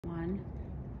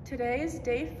Today is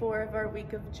day 4 of our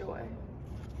week of joy.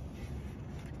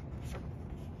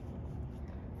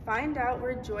 Find out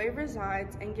where joy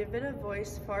resides and give it a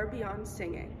voice far beyond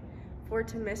singing, for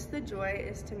to miss the joy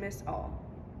is to miss all.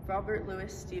 Robert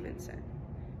Louis Stevenson.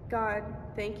 God,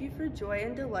 thank you for joy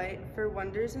and delight, for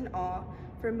wonders and awe,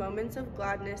 for moments of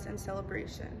gladness and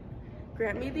celebration.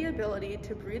 Grant me the ability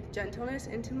to breathe gentleness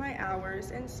into my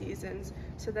hours and seasons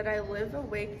so that I live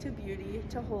awake to beauty,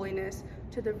 to holiness,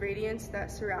 to the radiance that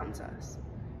surrounds us.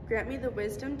 Grant me the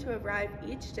wisdom to arrive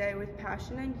each day with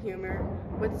passion and humor,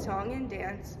 with song and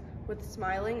dance, with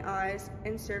smiling eyes,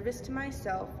 in service to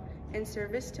myself, in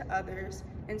service to others,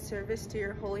 in service to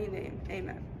your holy name.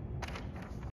 Amen.